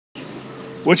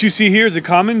What you see here is a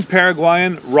common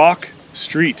Paraguayan rock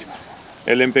street,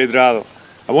 El Empedrado.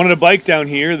 I wanted a bike down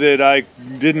here that I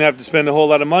didn't have to spend a whole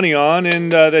lot of money on,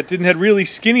 and that didn't have really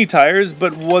skinny tires,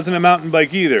 but wasn't a mountain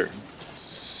bike either.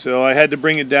 So I had to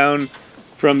bring it down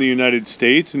from the United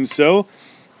States, and so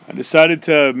I decided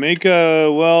to make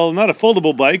a, well, not a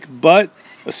foldable bike, but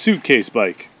a suitcase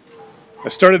bike. I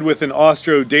started with an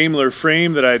Austro-Daimler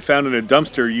frame that I had found in a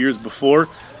dumpster years before,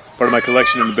 part of my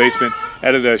collection in the basement.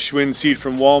 Added a Schwinn seat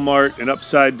from Walmart, an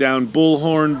upside-down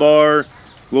bullhorn bar,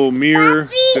 little mirror,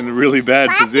 it's in a really bad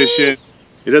position.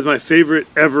 It has my favorite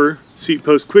ever seat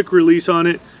post quick release on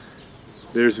it.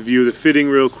 There's a view of the fitting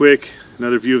real quick,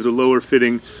 another view of the lower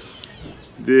fitting.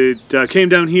 It came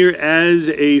down here as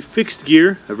a fixed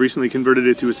gear. I've recently converted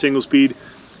it to a single speed.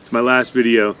 It's my last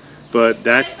video, but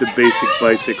that's the basic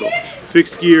bicycle.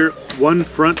 Fixed gear, one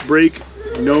front brake,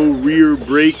 no rear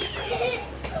brake,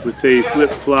 with a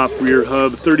flip-flop rear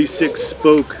hub, 36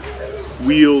 spoke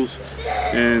wheels,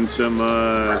 and some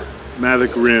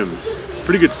Mavic rims.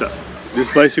 Pretty good stuff. This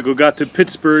bicycle got to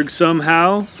Pittsburgh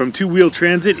somehow from Two Wheel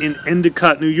Transit in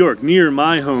Endicott, New York, near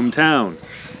my hometown.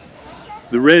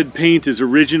 The red paint is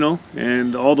original,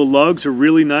 and all the lugs are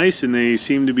really nice, and they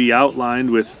seem to be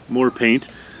outlined with more paint.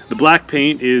 The black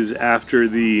paint is after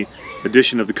the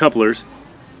addition of the couplers.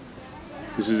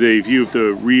 This is a view of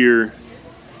the rear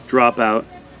dropout.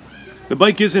 The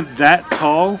bike isn't that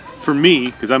tall for me,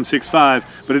 because I'm 6'5",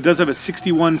 but it does have a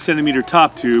 61 centimeter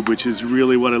top tube, which is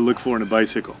really what I look for in a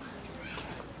bicycle.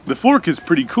 The fork is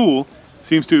pretty cool.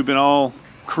 Seems to have been all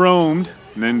chromed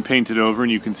and then painted over,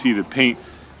 and you can see the paint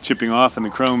chipping off and the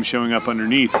chrome showing up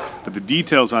underneath, but the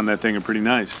details on that thing are pretty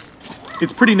nice.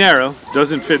 It's pretty narrow,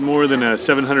 doesn't fit more than a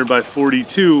 700 by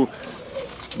 42,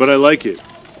 but I like it.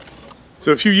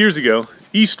 So a few years ago,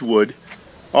 Eastwood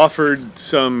offered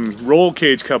some roll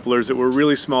cage couplers that were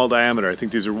really small diameter. I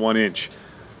think these are 1 inch.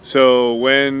 So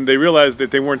when they realized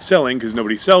that they weren't selling, because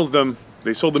nobody sells them,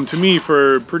 they sold them to me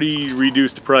for a pretty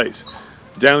reduced price.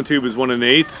 Down tube is 1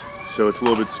 1/8, so it's a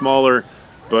little bit smaller,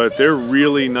 but they're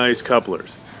really nice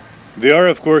couplers. They are,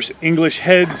 of course, English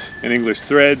heads and English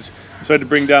threads, so I had to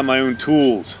bring down my own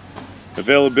tools.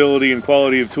 Availability and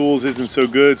quality of tools isn't so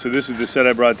good, so this is the set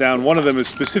I brought down. One of them is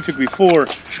specifically for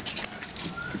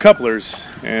the couplers,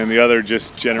 and the other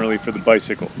just generally for the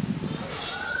bicycle.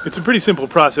 It's a pretty simple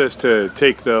process to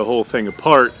take the whole thing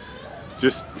apart.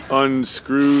 Just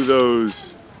unscrew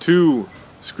those 2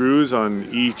 screws on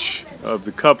each of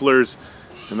the couplers,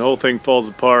 and the whole thing falls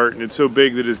apart, and it's so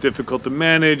big that it's difficult to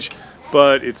manage,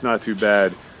 but it's not too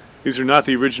bad. These are not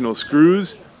the original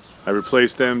screws. I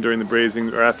replaced them during the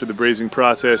brazing, or after the brazing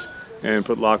process, and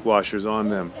put lock washers on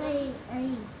them.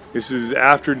 This is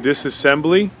after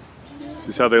disassembly. This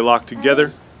is how they lock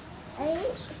together.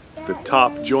 It's the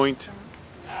top joint.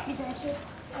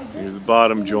 Here's the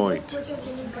bottom joint.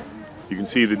 You can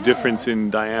see the difference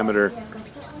in diameter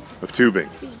of tubing.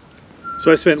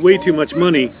 So I spent way too much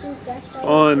money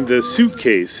on the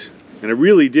Suitcase, and I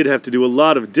really did have to do a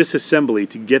lot of disassembly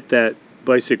to get that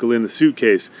bicycle in the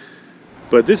Suitcase.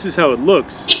 But this is how it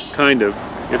looks, kind of.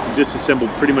 You have to disassemble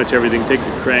pretty much everything. Take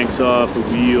the cranks off, the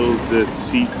wheels, the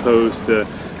seat post, the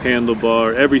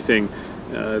handlebar, everything.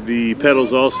 The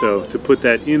pedals also, to put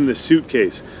that in the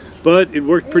Suitcase. But it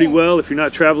worked pretty well. If you're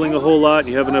not traveling a whole lot and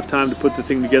you have enough time to put the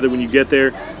thing together when you get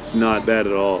there, it's not bad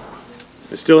at all.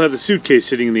 I still have the Suitcase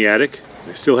sitting in the attic.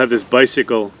 I still have this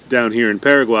bicycle down here in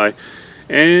Paraguay.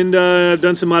 And I've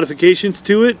done some modifications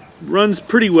to it. Runs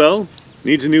pretty well.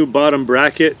 Needs a new bottom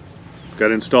bracket. Got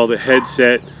to install the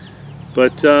headset.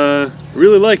 But I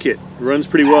really like it. Runs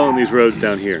pretty well on these roads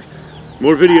down here.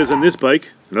 More videos on this bike,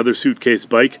 another Suitcase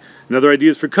bike, and other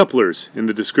ideas for couplers in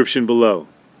the description below.